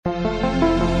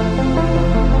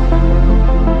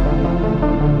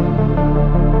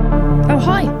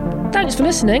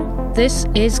listening. This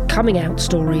is Coming Out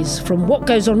Stories from What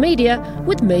Goes On Media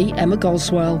with me, Emma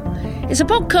Goswell. It's a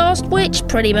podcast which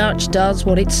pretty much does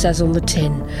what it says on the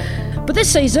tin. But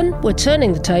this season, we're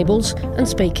turning the tables and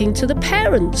speaking to the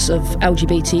parents of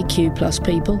LGBTQ plus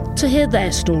people to hear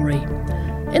their story.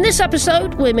 In this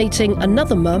episode, we're meeting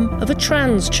another mum of a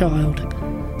trans child.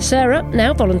 Sarah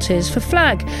now volunteers for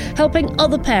FLAG, helping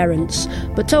other parents,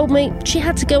 but told me she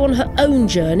had to go on her own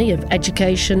journey of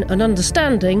education and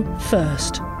understanding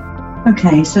first.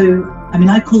 Okay, so,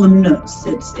 I call them Nuts.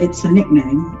 It's a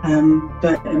nickname,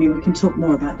 but, we can talk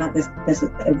more about that. There's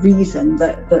a reason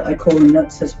that I call them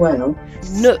Nuts as well.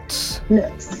 Nuts?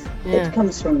 Nuts. Yeah. It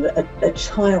comes from a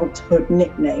childhood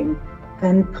nickname,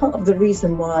 and part of the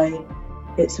reason why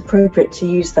it's appropriate to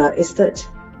use that is that,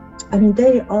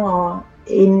 they are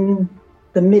in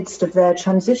the midst of their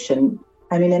transition.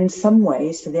 In some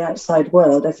ways to the outside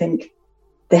world, I think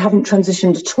they haven't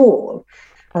transitioned at all.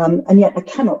 And yet I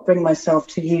cannot bring myself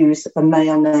to use a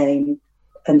male name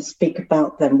and speak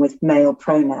about them with male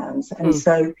pronouns. And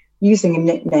so using a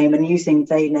nickname and using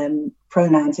they them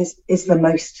pronouns is the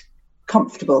most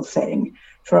comfortable thing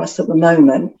for us at the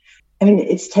moment.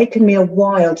 It's taken me a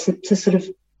while to sort of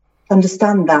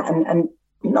understand that and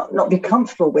not be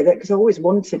comfortable with it, because I always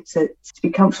wanted to be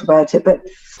comfortable about it. But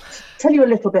tell you a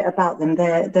little bit about them.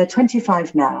 They're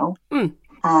 25 now,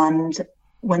 and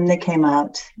when they came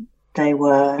out, they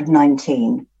were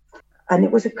 19, and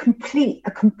it was a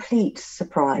complete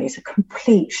surprise, a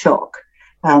complete shock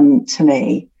to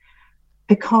me,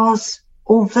 because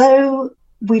although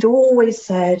we'd always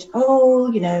said,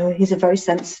 he's a very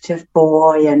sensitive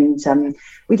boy, and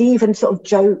we'd even sort of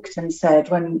joked and said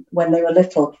when they were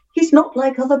little, he's not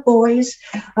like other boys,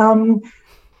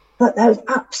 but there was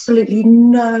absolutely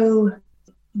no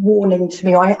warning to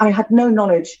me. I had no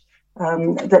knowledge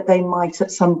that they might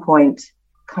at some point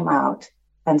come out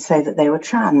and say that they were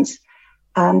trans,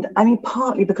 and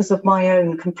partly because of my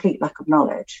own complete lack of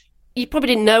knowledge. You probably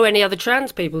didn't know any other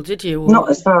trans people, did you? Or not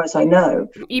as far as I know.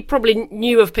 You probably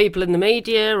knew of people in the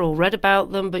media or read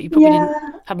about them, but you probably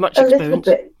didn't have much experience.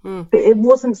 A little bit. But it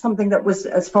wasn't something that was,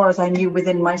 as far as I knew,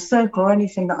 within my circle or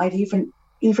anything that I'd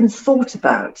even thought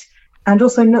about. And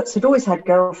also, Nuts had always had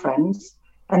girlfriends,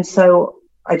 and so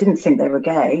I didn't think they were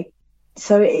gay.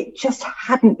 So it just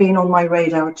hadn't been on my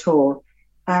radar at all.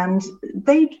 And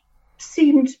they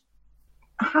seemed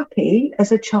happy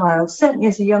as a child, certainly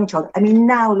as a young child.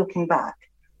 Now looking back,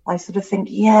 I sort of think,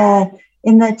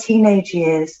 in their teenage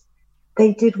years,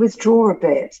 they did withdraw a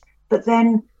bit. But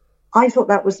then I thought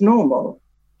that was normal.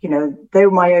 They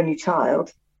were my only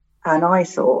child. And I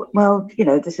thought,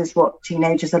 this is what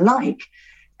teenagers are like.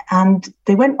 And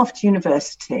they went off to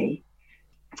university,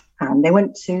 and they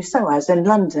went to SOAS in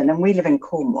London, and we live in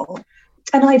Cornwall.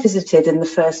 And I visited in the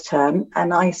first term,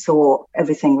 and I saw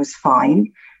everything was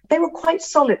fine. They were quite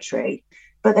solitary,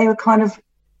 but they were kind of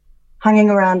hanging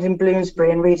around in Bloomsbury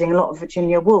and reading a lot of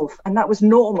Virginia Woolf, and that was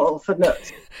normal for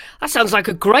Nuts. That sounds like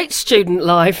a great student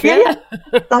life. Yeah.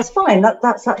 That's fine.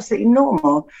 That's absolutely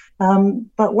normal.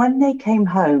 But when they came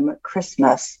home at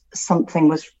Christmas, something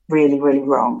was really, really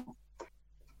wrong.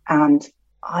 And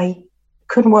I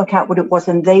couldn't work out what it was,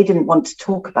 and they didn't want to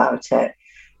talk about it.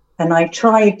 And I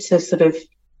tried to sort of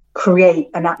create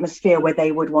an atmosphere where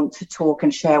they would want to talk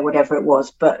and share whatever it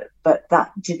was, but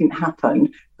that didn't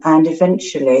happen. And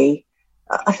eventually,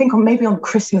 I think maybe on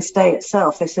Christmas Day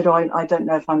itself, they said, I don't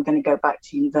know if I'm going to go back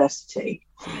to university.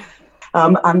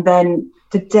 And then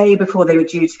the day before they were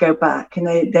due to go back, and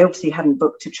they obviously hadn't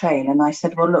booked a train. And I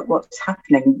said, well, look, what's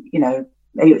happening?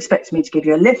 Are you expecting me to give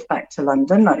you a lift back to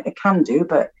London? I can do,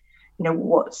 but,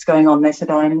 what's going on? They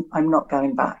said, I'm not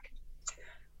going back.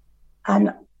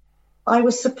 And I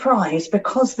was surprised,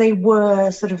 because they were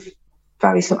sort of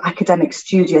very sort of academic,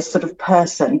 studious sort of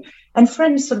person. And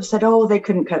friends sort of said, they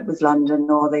couldn't cope with London,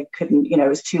 or they couldn't, it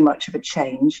was too much of a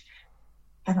change.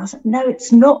 And I said, no,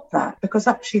 it's not that, because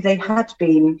actually they had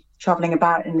been travelling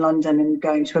about in London and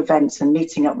going to events and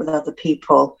meeting up with other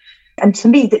people. And to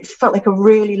me, it felt like a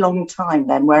really long time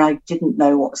then where I didn't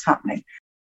know what was happening.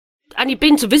 And you'd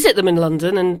been to visit them in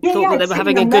London and thought that they were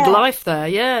having a good life there,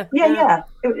 Yeah.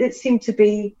 It seemed to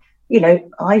be,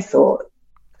 I thought,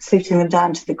 suiting them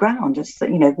down to the ground. Just,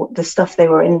 what the stuff they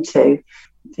were into,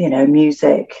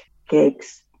 music,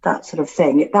 gigs, that sort of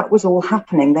thing. That was all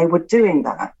happening. They were doing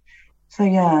that.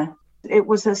 So, it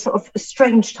was a sort of a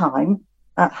strange time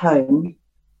at home.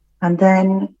 And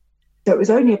then it was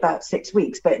only about 6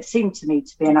 weeks, but it seemed to me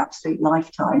to be an absolute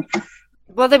lifetime.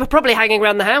 Well, they were probably hanging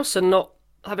around the house and not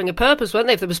having a purpose, weren't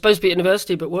they? If they were supposed to be at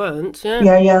university but weren't. Yeah.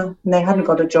 And they hadn't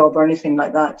got a job or anything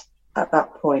like that at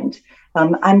that point.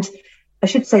 And I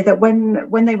should say that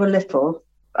when they were little,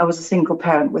 I was a single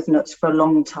parent with Nuts for a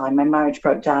long time. My marriage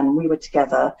broke down and we were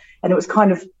together. And it was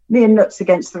kind of me and Nuts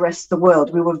against the rest of the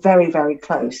world. We were very, very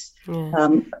close.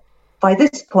 Yeah. By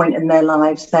this point in their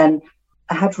lives, then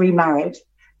I had remarried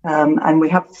and we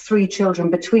have 3 children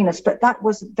between us. But that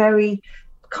was a very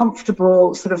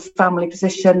comfortable sort of family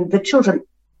position. The children,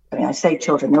 I mean, I say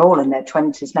children, they're all in their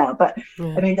 20s now. But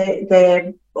I mean,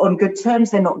 they're on good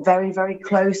terms. They're not very, very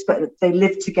close, but they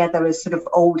live together as sort of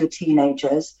older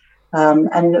teenagers.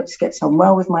 And Nuts gets on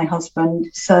well with my husband.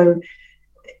 So,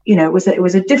 you know, it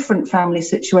was a different family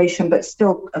situation, but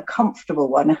still a comfortable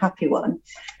one, a happy one.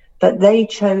 But they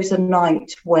chose a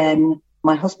night when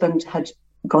my husband had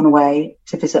gone away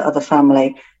to visit other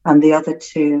family and the other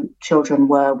 2 children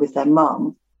were with their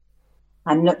mum.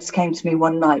 And Nuts came to me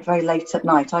one night, very late at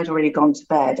night. I'd already gone to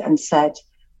bed and said,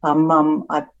 Mum,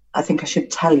 I think I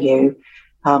should tell you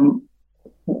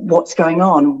what's going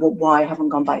on, why I haven't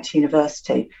gone back to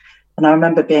university. And I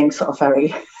remember being sort of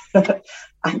very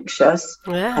anxious,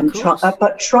 and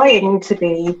but trying to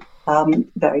be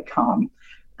very calm.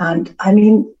 And I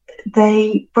mean,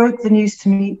 they broke the news to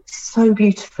me so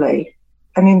beautifully.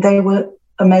 I mean, they were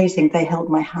amazing. They held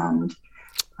my hand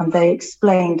and they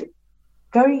explained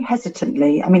very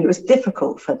hesitantly. I mean, it was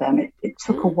difficult for them. It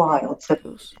took a while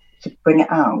to bring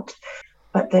it out.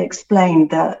 But they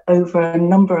explained that over a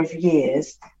number of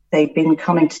years, they'd been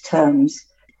coming to terms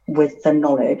with the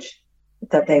knowledge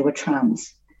that they were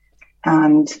trans,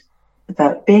 and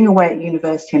that being away at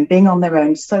university and being on their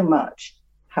own so much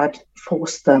had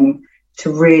forced them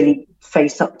to really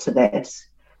face up to this.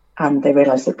 And they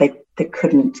realised that they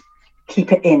couldn't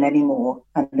keep it in anymore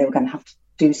and they were going to have to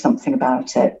do something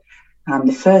about it. And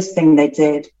the first thing they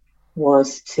did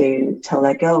was to tell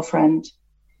their girlfriend.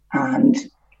 And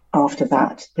after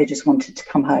that, they just wanted to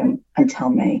come home and tell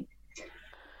me.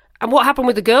 And what happened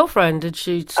with the girlfriend? Did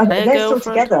she stay they're still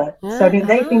together. Yeah. So, I mean,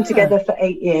 they've been together for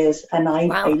 8 years and I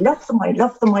love them. I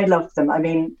love them. I love them. I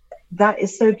mean, that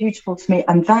is so beautiful to me.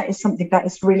 And that is something that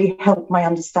has really helped my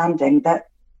understanding that,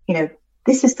 you know,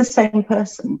 this is the same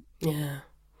person. Yeah.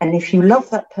 And if you love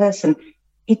that person,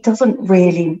 it doesn't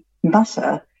really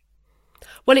matter.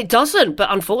 Well, it doesn't,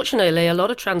 but unfortunately, a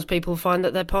lot of trans people find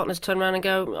that their partners turn around and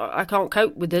go, I can't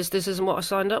cope with this. This isn't what I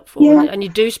signed up for. Yeah. And you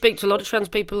do speak to a lot of trans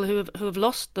people who have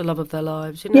lost the love of their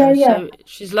lives, you know. Yeah. So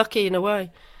she's lucky in a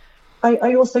way.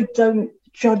 I also don't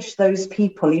judge those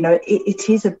people. You know, it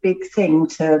is a big thing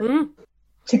to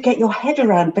get your head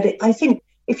around. But I think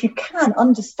if you can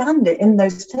understand it in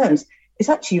those terms, it's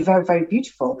actually very, very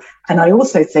beautiful. And I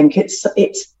also think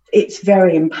it's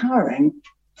very empowering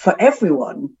for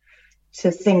everyone to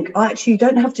think, actually, you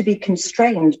don't have to be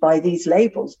constrained by these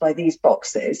labels, by these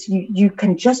boxes. You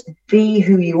can just be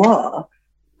who you are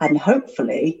and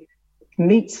hopefully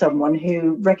meet someone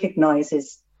who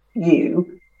recognises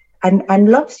you and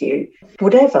loves you,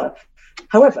 whatever.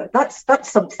 However, that's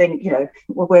something, you know,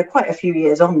 we're quite a few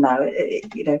years on now.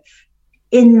 You know,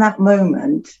 in that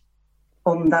moment,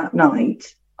 on that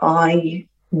night, I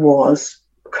was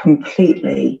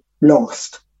completely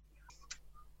lost.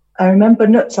 I remember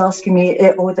Nuts asking me,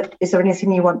 is there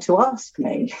anything you want to ask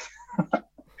me?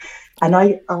 And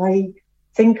I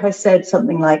think I said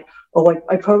something like,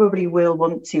 I probably will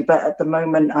want to, but at the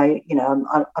moment,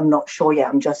 I'm not sure yet.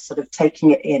 I'm just sort of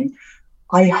taking it in.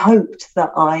 I hoped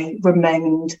that I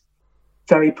remained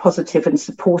very positive and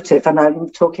supportive. And I'm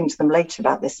talking to them later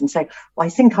about this and saying, I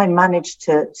think I managed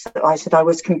to, I said I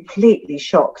was completely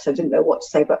shocked. I didn't know what to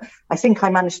say, but I think I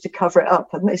managed to cover it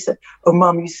up. And they said, oh,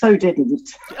 Mum, you so didn't.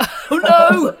 Oh,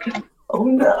 no. Oh,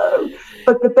 no.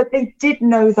 But they did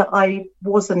know that I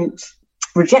wasn't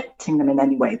rejecting them in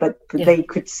any way, but they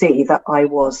could see that I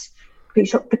was pretty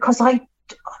shocked because I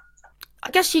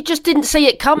guess you just didn't see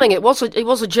it coming. It was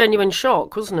a genuine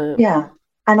shock, wasn't it? Yeah.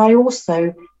 And I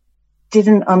also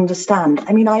didn't understand.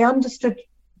 I mean, I understood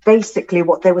basically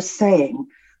what they were saying,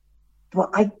 but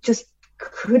I just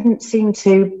couldn't seem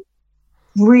to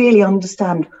really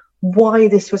understand why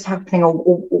this was happening or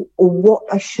what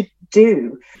I should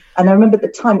do. And I remember at the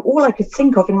time, all I could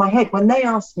think of in my head when they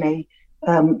asked me,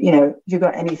 you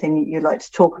got anything you'd like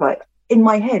to talk about? In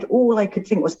my head, all I could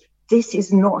think was, this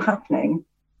is not happening.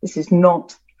 This is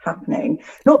not happening.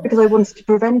 Not because I wanted to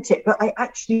prevent it, but I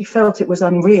actually felt it was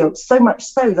unreal. So much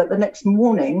so that the next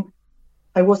morning,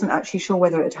 I wasn't actually sure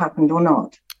whether it had happened or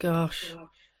not. Gosh.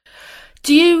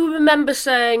 Do you remember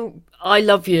saying, I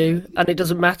love you, and it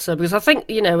doesn't matter? Because I think,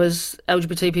 as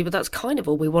LGBT people, that's kind of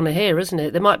all we want to hear, isn't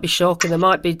it? There might be shock and there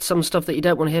might be some stuff that you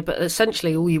don't want to hear, but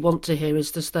essentially all you want to hear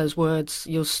is just those words,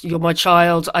 you're my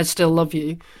child, I still love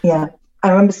you. Yeah. I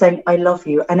remember saying, I love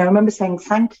you. And I remember saying,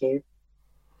 thank you.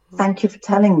 Thank you for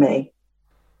telling me.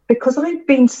 because I'd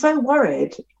been so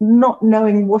worried, not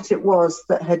knowing what it was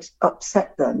that had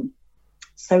upset them.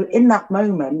 So in that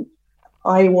moment,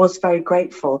 I was very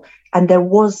grateful, and there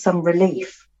was some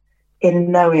relief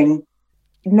in knowing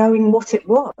what it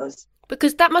was.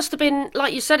 Because that must have been,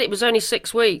 like you said, it was only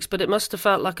 6 weeks, but it must have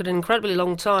felt like an incredibly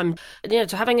long time. You know,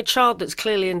 to having a child that's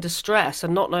clearly in distress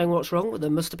and not knowing what's wrong with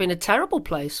them must have been a terrible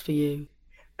place for you.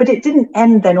 But it didn't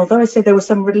end then. Although I say there was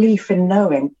some relief in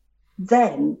knowing,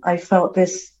 then I felt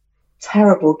this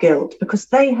terrible guilt because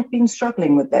they had been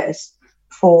struggling with this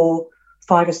for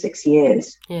 5 or 6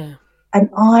 years. Yeah. And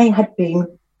I had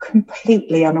been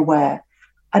completely unaware,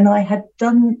 and I had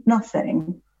done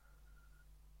nothing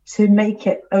to make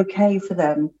it okay for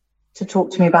them to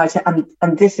talk to me about it.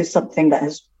 And this is something that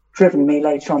has driven me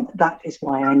later on. That is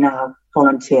why I now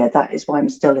volunteer. That is why I'm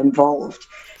still involved,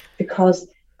 because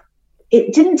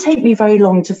it didn't take me very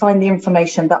long to find the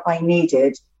information that I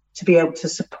needed to be able to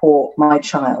support my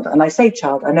child. And I say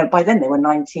child, I know by then they were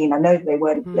 19. I know they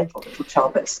weren't little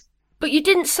child, But you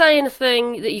didn't say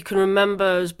anything that you can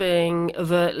remember as being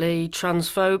overtly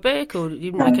transphobic, or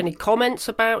you didn't make any comments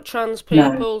about trans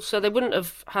people, so they wouldn't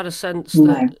have had a sense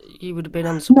that you would have been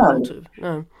unsupportive.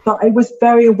 No. But I was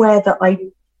very aware that I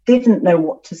didn't know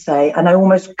what to say, and I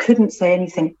almost couldn't say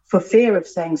anything for fear of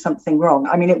saying something wrong.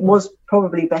 I mean, it was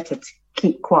probably better to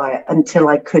keep quiet until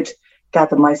I could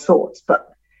gather my thoughts.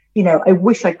 But, you know, I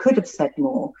wish I could have said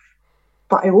more.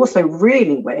 But I also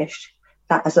really wish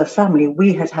that as a family,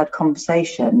 we had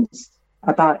conversations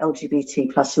about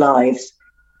LGBT plus lives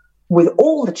with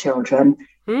all the children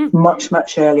much,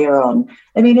 much earlier on.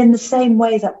 I mean, in the same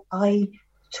way that I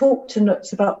talked to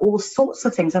Nuts about all sorts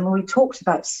of things. I mean, we talked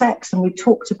about sex, and we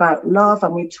talked about love,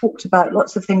 and we talked about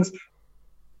lots of things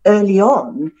early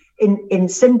on in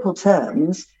simple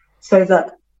terms, so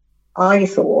that I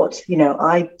thought, you know,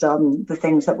 I'd done the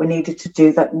things that we needed to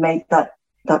do that made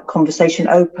that conversation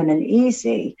open and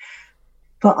easy.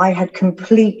 But I had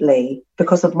completely,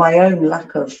 because of my own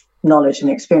lack of knowledge and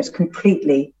experience,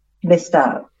 completely missed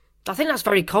out. I think that's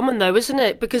very common, though, isn't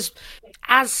it? Because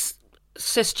as a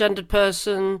cisgendered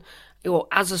person or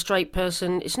as a straight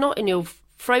person, it's not in your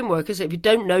framework, is it? If you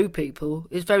don't know people,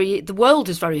 the world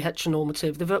is very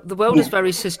heteronormative. The world is very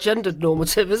cisgendered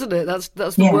normative, isn't it? That's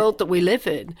the world that we live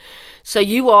in. So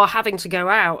you are having to go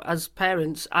out as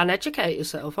parents and educate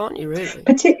yourself, aren't you, really?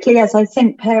 Particularly as I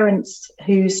think parents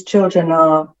whose children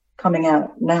are coming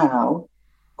out now,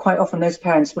 quite often those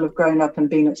parents will have grown up and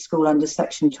been at school under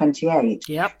Section 28.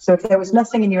 Yep. So if there was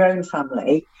nothing in your own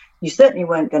family, you certainly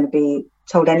weren't going to be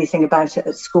told anything about it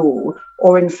at school,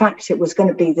 or in fact, it was going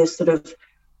to be this sort of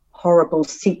horrible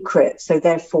secret, so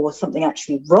therefore something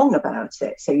actually wrong about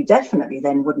it. So you definitely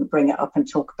then wouldn't bring it up and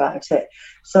talk about it.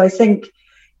 So I think,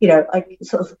 you know, I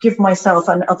sort of give myself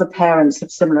and other parents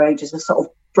of similar ages a sort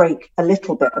of break a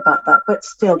little bit about that. But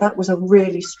still, that was a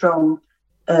really strong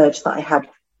urge that I had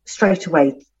straight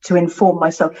away to inform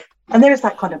myself. And there is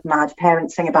that kind of mad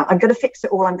parent thing about, I'm going to fix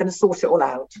it all, I'm going to sort it all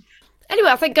out. Anyway,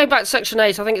 I think going back to Section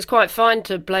 8, I think it's quite fine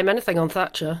to blame anything on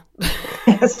Thatcher.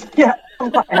 Yes, yeah,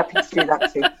 I'm quite happy to do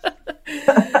that too.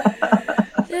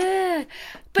 Yeah,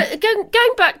 but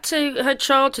going back to her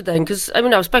childhood then, because I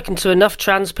mean I've spoken to enough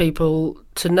trans people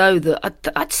to know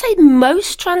that I'd say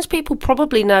most trans people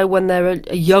probably know when they're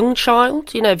a young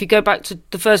child. You know, if you go back to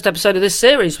the first episode of this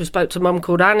series, we spoke to a mum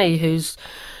called Annie whose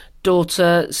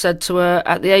daughter said to her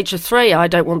at the age of 3, "I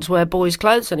don't want to wear boys'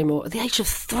 clothes anymore." At the age of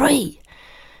 3.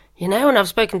 You know, and I've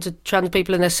spoken to trans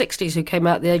people in their 60s who came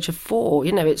out at the age of 4.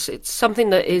 You know, it's something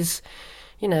that is,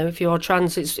 you know, if you are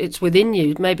trans, it's within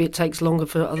you. Maybe it takes longer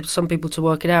for some people to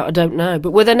work it out. I don't know.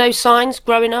 But were there no signs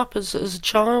growing up as a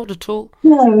child at all?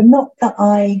 No, not that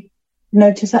I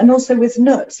noticed. And also with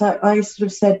Nuts, I sort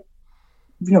of said,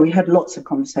 you know, we had lots of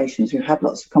conversations. We've had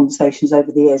lots of conversations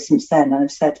over the years since then. And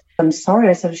I've said, I'm sorry,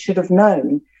 I said I should have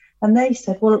known. And they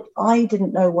said, well, I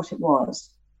didn't know what it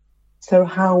was. So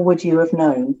how would you have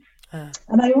known?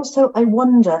 And I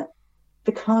wonder,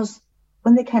 because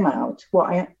when they came out, what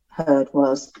I heard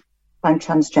was, I'm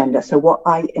transgender. So what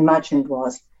I imagined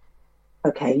was,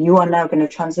 okay, you are now going to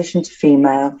transition to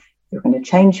female. You're going to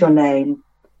change your name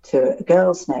to a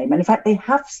girl's name. And in fact, they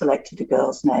have selected a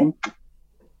girl's name,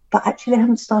 but actually they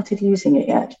haven't started using it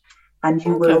yet. And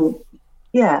you will,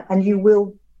 and you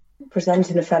will present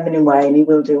in a feminine way, and you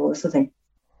will do all this sort of thing.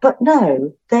 But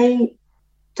no, they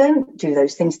don't do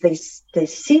those things. They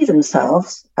see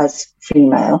themselves as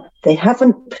female. They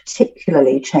haven't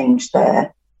particularly changed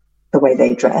the way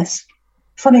they dress.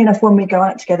 Funny enough, when we go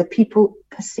out together, people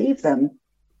perceive them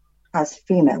as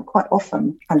female quite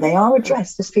often, and they are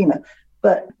addressed as female.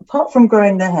 But apart from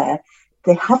growing their hair,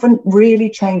 they haven't really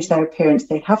changed their appearance.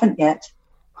 They haven't yet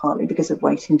partly because of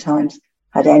waiting times,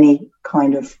 had any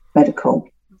kind of medical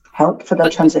help for their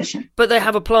transition. But they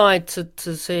have applied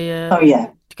to see... oh, yeah.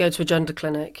 To go to a gender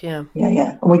clinic, yeah.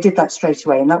 Yeah. And we did that straight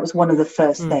away. And that was one of the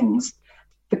first things.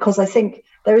 Because I think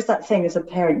there is that thing as a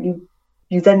parent,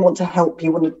 you then want to help,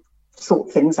 you want to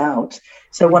sort things out.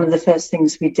 So one of the first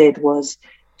things we did was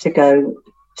to go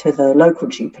to the local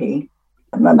GP,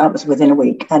 and that was within a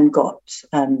week, and got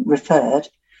referred.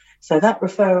 So that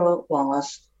referral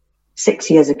was 6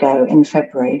 years ago in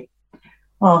February.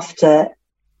 After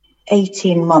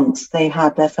 18 months, they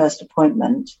had their first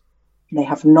appointment. They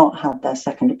have not had their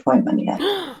second appointment yet.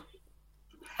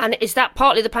 And is that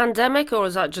partly the pandemic, or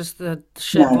is that just the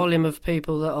sheer volume of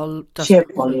people that are sheer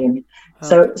volume?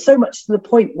 So much to the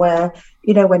point where,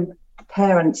 you know, when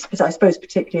parents, because I suppose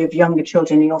particularly of younger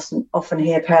children, you often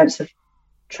hear parents of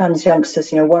trans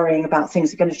youngsters, you know, worrying about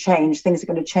things are going to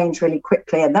change really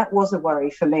quickly. And that was a worry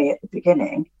for me at the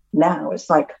beginning. Now it's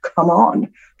like, come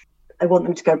on, I want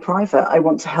them to go private. I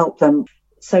want to help them.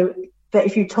 So that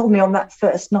if you told me on that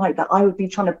first night that I would be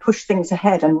trying to push things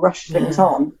ahead and rush things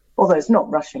on, although it's not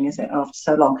rushing, is it, after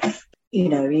so long? You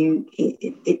know,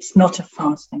 it's not a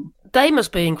fast thing. They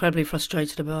must be incredibly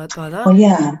frustrated by that. Oh,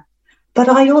 yeah. But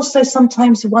I also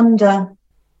sometimes wonder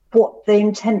what the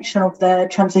intention of their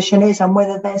transition is and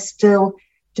whether they're still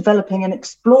developing and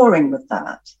exploring with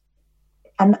that.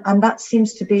 And that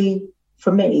seems to be,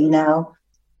 for me now,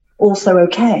 also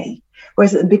okay.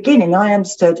 Whereas at the beginning, I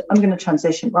understood, I'm going to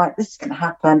transition, right, this is going to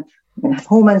happen. I'm going to have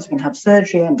hormones, I'm going to have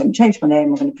surgery, I'm going to change my name,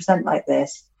 I'm going to present like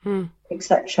this,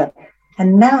 etc.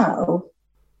 And now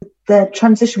the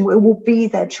transition will be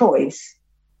their choice.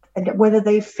 And whether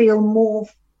they feel more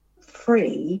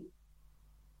free,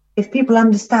 if people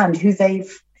understand who they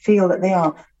feel that they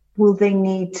are, will they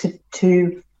need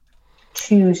to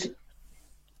choose?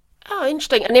 Oh,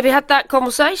 interesting. And have you had that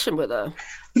conversation with her?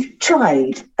 We've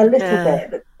tried a little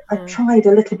bit. I've tried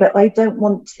a little bit. I don't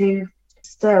want to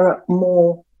stir up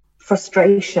more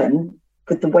frustration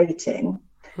with the waiting,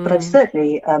 but I've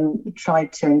certainly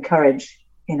tried to encourage,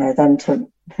 you know, them to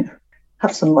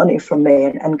have some money from me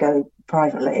and go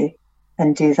privately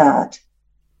and do that.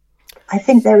 I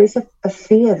think there is a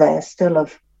fear there still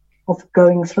of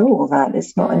going through all that.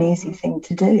 It's not an easy thing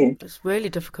to do. It's really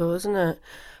difficult, isn't it?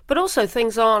 But also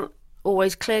things aren't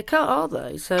always clear cut, are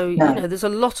they? So, you know, there's a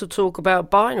lot of talk about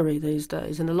binary these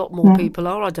days, and a lot more people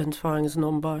are identifying as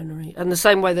non-binary. And the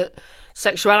same way that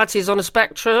sexuality is on a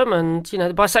spectrum, and, you know,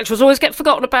 the bisexuals always get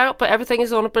forgotten about, but everything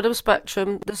is on a bit of a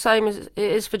spectrum, the same as it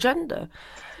is for gender.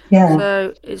 Yeah.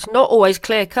 So it's not always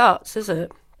clear cuts, is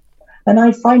it? And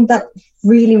I find that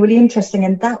really, really interesting.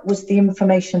 And that was the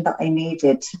information that I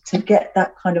needed to get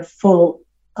that kind of full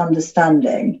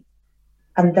understanding,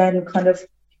 and then kind of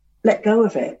let go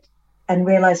of it and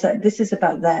realize that this is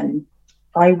about them.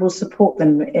 I will support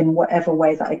them in whatever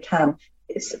way that I can.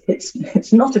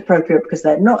 It's not appropriate because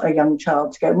they're not a young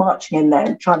child to go marching in there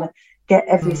and trying to get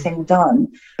everything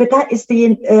done. But that is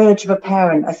the urge of a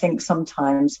parent, I think,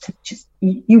 sometimes, to just,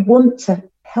 you want to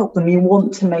help them, you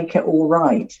want to make it all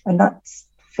right. And that's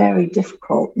very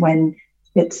difficult when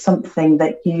it's something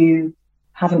that you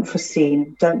haven't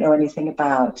foreseen, don't know anything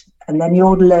about. And then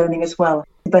you're learning as well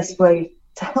the best way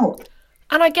to help.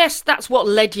 And I guess that's what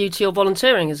led you to your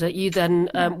volunteering, is that you then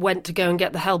went to go and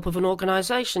get the help of an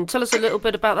organisation. Tell us a little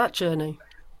bit about that journey.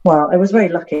 Well, I was very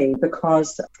lucky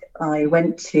because I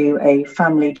went to a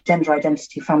gender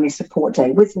identity family support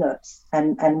day with Nuts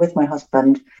and with my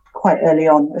husband quite early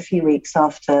on, a few weeks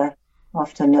after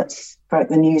Nuts broke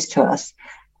the news to us.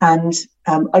 And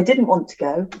I didn't want to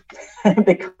go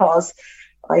because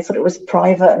I thought it was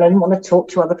private and I didn't want to talk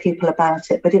to other people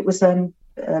about it. But it was a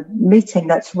meeting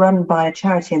that's run by a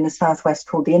charity in the Southwest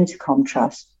called the Intercom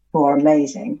Trust, who are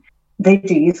amazing. They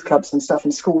do youth clubs and stuff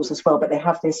in schools as well, but they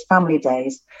have these family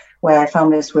days where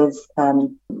families with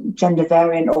gender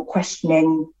variant or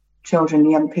questioning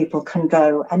children, young people can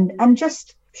go and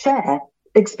just share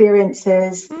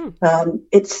experiences.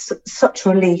 It's such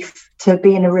relief to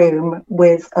be in a room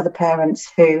with other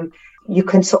parents who you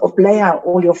can sort of lay out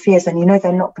all your fears and you know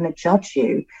they're not going to judge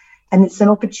you. And it's an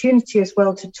opportunity as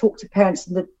well to talk to parents,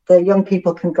 and the young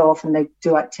people can go off and they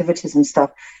do activities and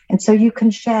stuff. And so you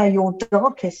can share your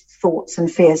darkest thoughts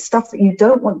and fears, stuff that you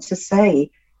don't want to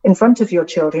say in front of your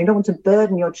children, you don't want to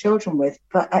burden your children with,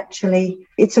 but actually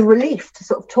it's a relief to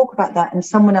sort of talk about that. And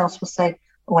someone else will say,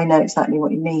 oh, I know exactly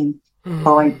what you mean.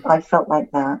 Oh, I felt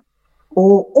like that.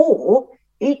 Or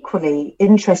equally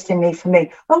interestingly for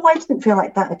me, oh, I didn't feel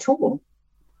like that at all.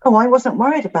 Oh, I wasn't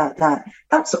worried about that.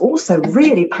 That's also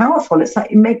really powerful. It's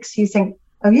like, it makes you think,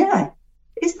 oh yeah,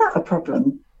 is that a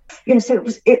problem? You know, so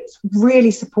it's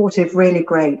really supportive, really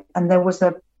great. And there was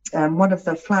a one of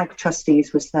the flag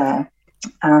trustees was there,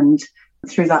 and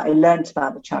through that I learned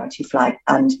about the charity flag,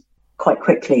 and quite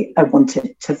quickly I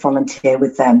wanted to volunteer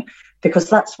with them, because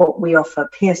that's what we offer: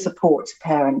 peer support to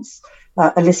parents,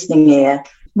 a listening ear.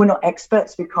 We're not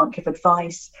experts, we can't give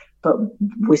advice, but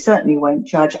we certainly won't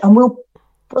judge, and we'll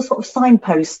sort of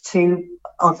signpost to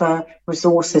other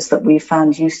resources that we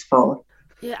found useful.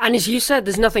 Yeah, and as you said,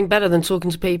 there's nothing better than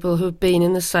talking to people who've been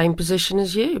in the same position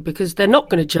as you, because they're not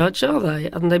going to judge, are they?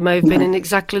 And they may have been in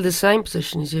exactly the same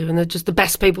position as you, and they're just the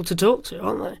best people to talk to,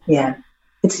 aren't they? Yeah,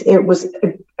 it was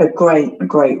a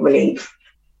great relief.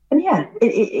 And yeah,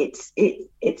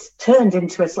 it's turned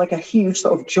into, it's like a huge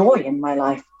sort of joy in my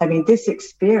life. I mean, this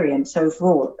experience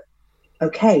overall,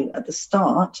 okay, at the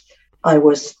start, I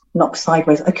was knocked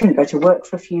sideways. I couldn't go to work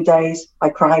for a few days. I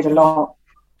cried a lot.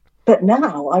 But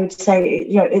now I would say,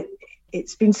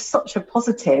 it's been such a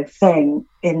positive thing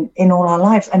in all our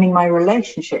lives. I mean, my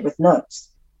relationship with nuts.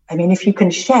 I mean, if you can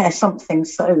share something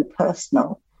so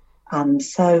personal and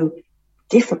so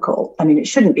difficult, I mean, it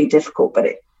shouldn't be difficult, but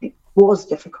it was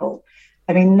difficult.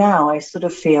 I mean, now I sort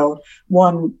of feel,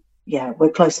 one, yeah,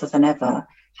 we're closer than ever.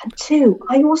 And two,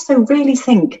 I also really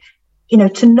think,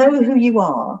 to know who you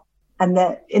are, and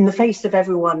that in the face of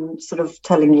everyone sort of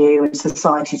telling you and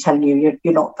society telling you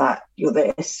you're not that, you're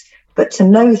this, but to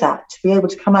know that, to be able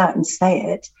to come out and say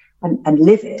it and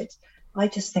live it, I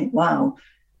just think, wow,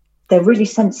 they're really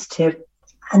sensitive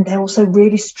and they're also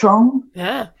really strong.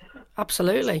 Yeah,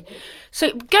 absolutely.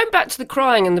 So going back to the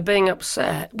crying and the being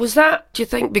upset, was that, do you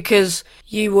think, because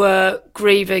you were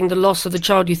grieving the loss of the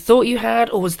child you thought you had,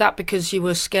 or was that because you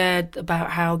were scared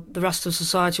about how the rest of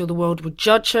society or the world would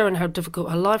judge her and how difficult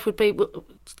her life would be?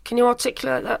 Can you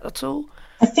articulate that at all?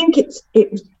 I think it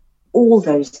was all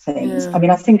those things. Yeah. I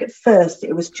mean, I think at first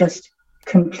it was just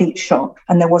complete shock,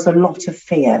 and there was a lot of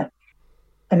fear.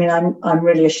 I mean, I'm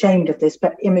really ashamed of this,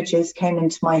 but images came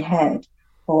into my head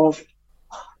of,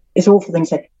 it's awful thing to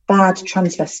say, bad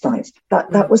transvestites.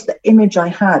 That was the image I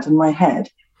had in my head.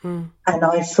 And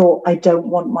I thought, I don't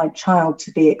want my child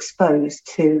to be exposed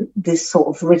to this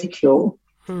sort of ridicule.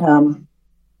 Yeah,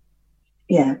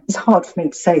 it's hard for me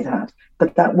to say that,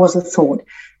 but that was a thought.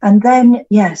 And then,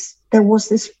 yes, there was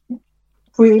this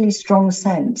really strong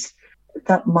sense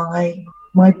that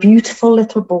my beautiful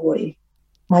little boy,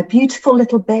 my beautiful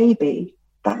little baby,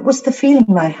 that was the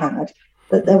feeling I had,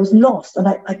 that there was lost. And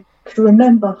I could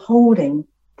remember holding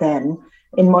them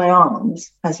in my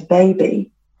arms as a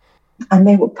baby, and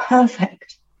they were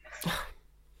perfect.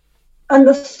 And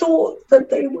the thought that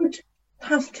they would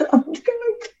have to undergo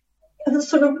a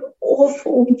sort of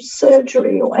awful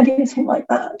surgery or anything like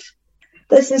that,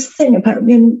 there's this thing about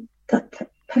being that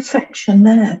perfection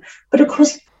there. But of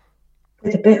course,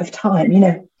 with a bit of time,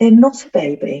 they're not a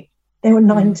baby. They were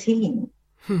 19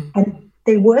 and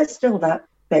they were still that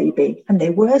baby and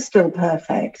they were still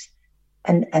perfect.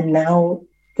 And now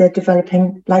they're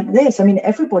developing like this. I mean,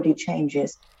 everybody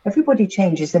changes. Everybody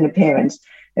changes in appearance.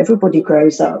 Everybody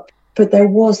grows up. But there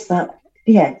was that,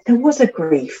 there was a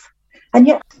grief. And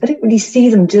yet I don't really see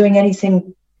them doing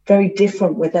anything very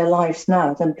different with their lives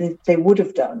now than they would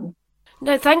have done.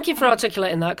 No, thank you for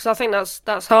articulating that, because I think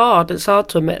that's hard. It's hard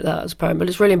to admit that as a parent, but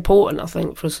it's really important, I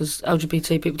think, for us as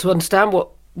LGBT people to understand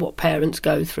what parents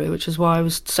go through, which is why I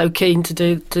was so keen to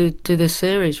do this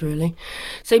series, really.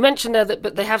 So you mentioned there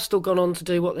but they have still gone on to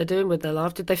do what they're doing with their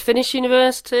life. Did they finish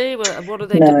university? What are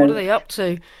they what are they up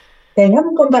to? They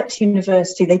haven't gone back to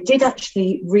university. They did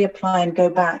actually reapply and go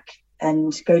back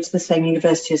and go to the same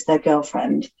university as their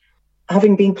girlfriend.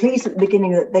 Having been pleased at the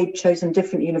beginning that they'd chosen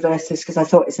different universities, because I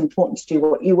thought it's important to do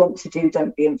what you want to do,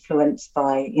 don't be influenced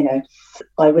by,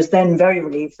 I was then very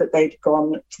relieved that they'd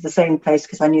gone to the same place,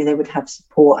 because I knew they would have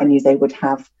support. I knew they would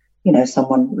have,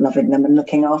 someone loving them and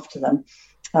looking after them.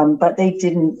 But they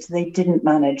didn't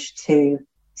manage to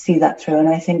see that through. And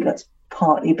I think that's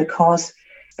partly because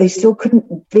they still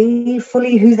couldn't be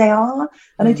fully who they are.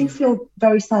 And I do feel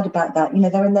very sad about that.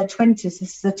 They're in their 20s. This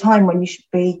is a time when you should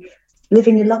be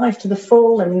living your life to the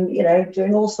full and,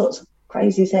 doing all sorts of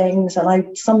crazy things. And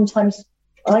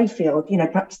I feel,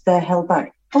 perhaps they're held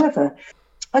back. However,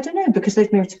 I don't know, because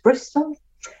they've moved to Bristol.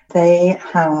 They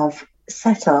have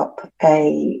set up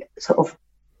a sort of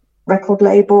record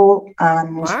label,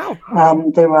 and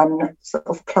wow. They run sort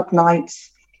of club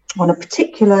nights on a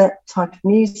particular type of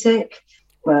music,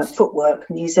 footwork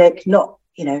music, not,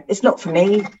 it's not for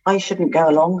me. I shouldn't go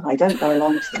along. I don't go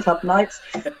along to the club nights,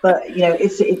 but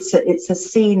it's a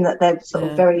scene that they're sort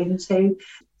of very into.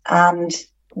 And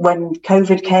when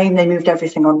COVID came, they moved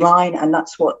everything online, and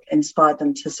that's what inspired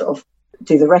them to sort of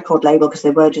do the record label, because they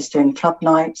were just doing club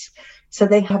nights. So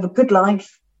they have a good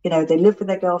life. They live with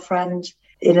their girlfriend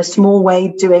in a small way,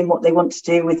 doing what they want to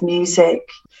do with music.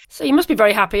 So you must be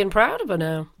very happy and proud of her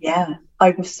now. Yeah,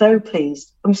 I'm so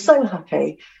pleased. I'm so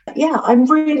happy. Yeah, I'm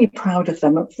really proud of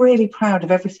them. I'm really proud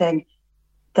of everything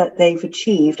that they've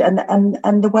achieved and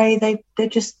the way they're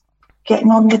just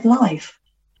getting on with life.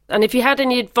 And if you had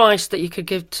any advice that you could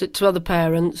give to other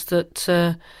parents that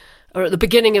are at the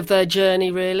beginning of their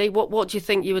journey, really, what do you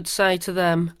think you would say to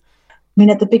them? I mean,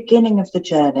 at the beginning of the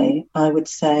journey, I would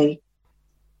say,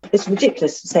 it's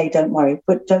ridiculous to say don't worry,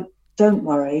 but don't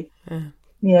worry.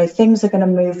 Yeah. Things are going to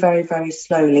move very, very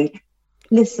slowly.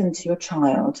 Listen to your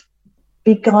child.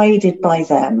 Be guided by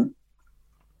them.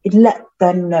 Let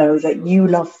them know that you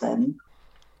love them.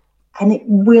 And it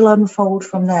will unfold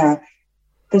from there.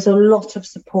 There's a lot of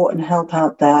support and help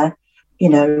out there.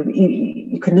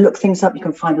 You can look things up. You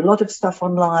can find a lot of stuff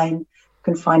online. You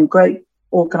can find great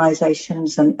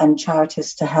organisations and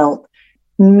charities to help.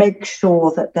 Make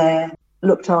sure that they're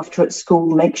looked after at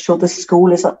school. Make sure the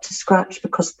school is up to scratch,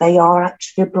 because they are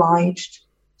actually obliged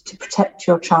to protect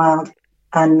your child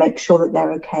and make sure that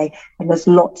they're okay. And there's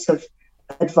lots of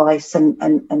advice and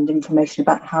information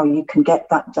about how you can get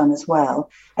that done as well.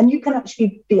 And you can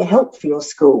actually be a help for your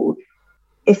school.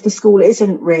 If the school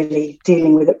isn't really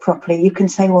dealing with it properly, you can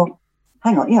say, well,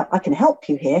 hang on, I can help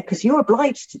you here because you're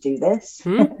obliged to do this.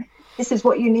 This is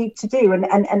what you need to do,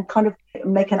 and kind of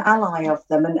make an ally of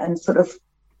them and sort of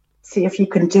see if you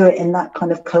can do it in that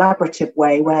kind of collaborative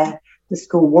way where the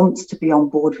school wants to be on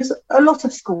board. Because a lot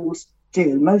of schools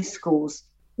do. Most schools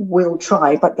will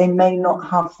try, but they may not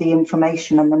have the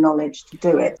information and the knowledge to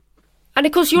do it. And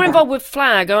of course, you're involved with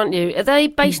FLAG, aren't you? Are they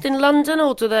based in London,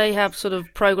 or do they have sort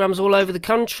of programmes all over the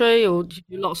country, or do you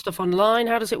do a lot of stuff online?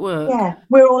 How does it work? Yeah,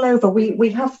 we're all over. We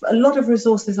have a lot of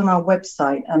resources on our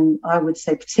website, and I would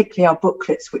say particularly our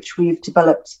booklets, which we've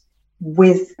developed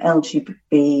with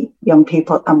LGBT young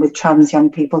people and with trans young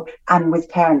people and with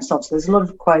parents. Also, there's a lot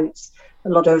of quotes, a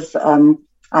lot of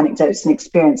anecdotes and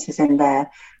experiences in there.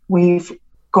 We've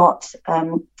got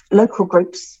local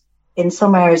groups in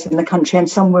some areas in the country, and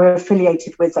some we're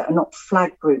affiliated with that are not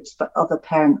FLAG groups, but other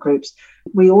parent groups.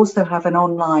 We also have an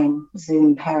online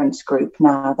Zoom parents group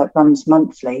now that runs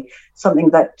monthly, something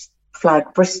that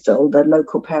FLAG Bristol, the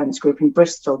local parents group in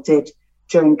Bristol, did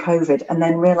during COVID, and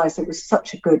then realised it was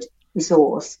such a good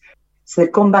resource. So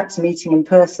they've gone back to meeting in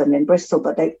person in Bristol,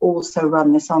 but they also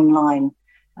run this online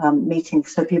meeting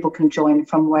so people can join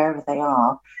from wherever they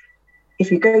are.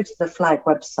 If you go to the FLAG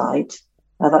website,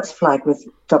 that's FLAG with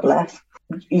double F,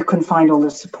 you can find all the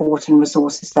support and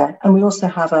resources there. And we also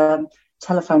have a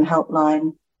telephone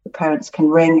helpline the parents can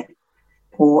ring,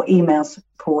 or email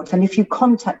support. And if you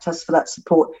contact us for that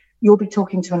support, you'll be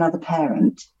talking to another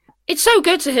parent. It's so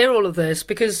good to hear all of this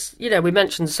because, we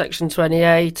mentioned Section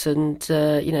 28 and,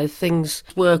 things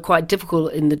were quite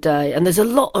difficult in the day. And there's a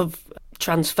lot of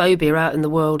transphobia out in the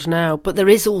world now, but there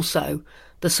is also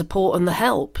the support and the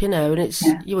help, and it's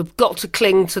you've got to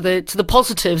cling to the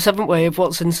positives, haven't we, of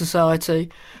what's in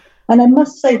society. And I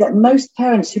must say that most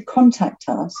parents who contact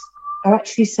us are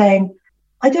actually saying,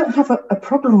 I don't have a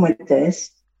problem with this,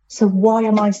 so why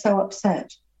am I so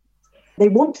upset? They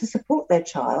want to support their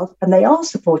child, and they are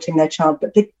supporting their child,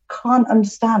 but they can't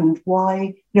understand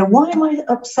why, why am I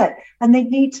upset? And they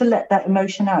need to let that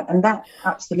emotion out. And that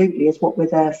absolutely is what we're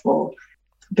there for.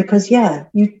 Because, you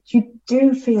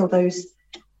do feel those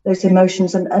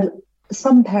emotions. And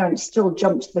some parents still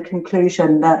jump to the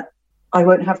conclusion that I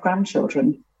won't have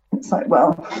grandchildren. It's like,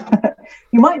 well,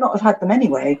 you might not have had them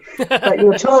anyway, but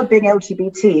your child being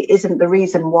LGBT isn't the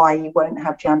reason why you won't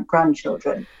have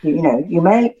grandchildren. You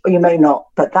may or you may not,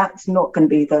 but that's not going to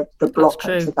be the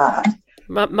blocker to that.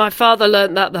 My father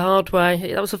learnt that the hard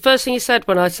way. That was the first thing he said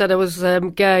when I said I was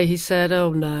gay. He said,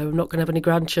 oh, no, I'm not going to have any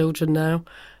grandchildren now.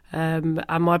 And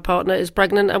my partner is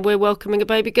pregnant and we're welcoming a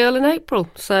baby girl in April.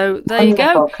 So there you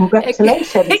go.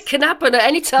 Congratulations. It can happen at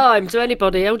any time to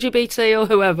anybody, LGBT or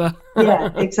whoever. Yeah,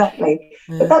 exactly.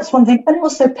 Yeah. But that's one thing. And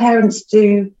also parents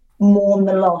do mourn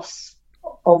the loss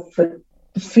of the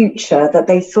future that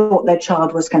they thought their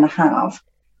child was going to have.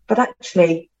 But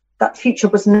actually, that future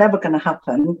was never going to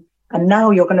happen. And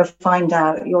now you're going to find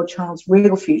out your child's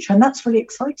real future. And that's really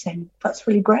exciting. That's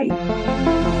really great.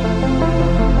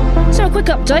 So a quick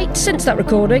update, since that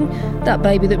recording, that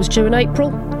baby that was due in April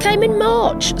came in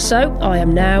March, so I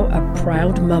am now a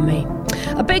proud mummy.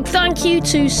 A big thank you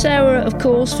to Sarah, of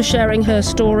course, for sharing her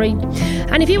story.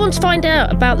 And if you want to find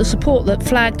out about the support that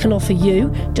FLAG can offer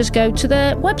you, just go to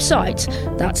their website.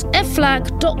 That's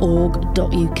fflag.org.uk.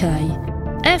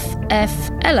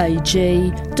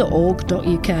 fflag.org.uk.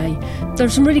 There are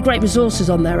some really great resources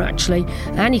on there, actually,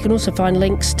 and you can also find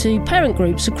links to parent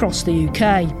groups across the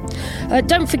UK.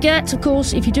 Don't forget, of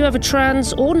course, if you do have a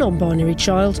trans or non-binary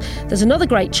child, there's another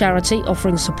great charity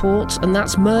offering support, and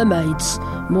that's Mermaids.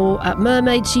 More at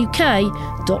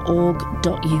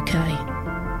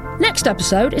mermaidsuk.org.uk. Next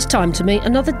episode, it's time to meet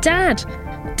another dad.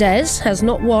 Des has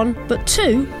not one, but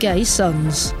 2 gay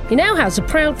sons. He now has a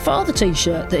Proud Father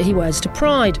t-shirt that he wears to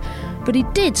Pride, but he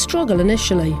did struggle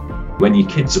initially. When your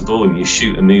kids are born, you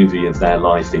shoot a movie of their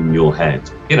life in your head.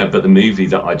 But the movie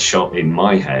that I'd shot in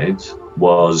my head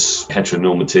was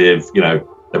heteronormative. They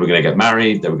were going to get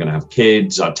married, they were going to have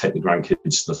kids, I'd take the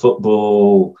grandkids to the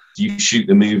football. You shoot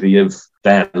the movie of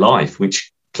their life,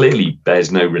 which clearly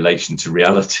bears no relation to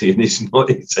reality and it's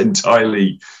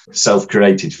entirely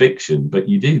self-created fiction, but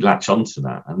you do latch onto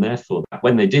that. And therefore,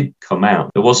 when they did come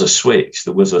out, there was a switch.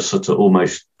 There was a sort of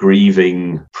almost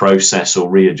grieving process or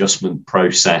readjustment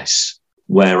process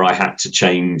where I had to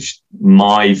change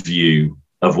my view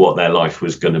of what their life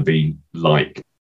was going to be like.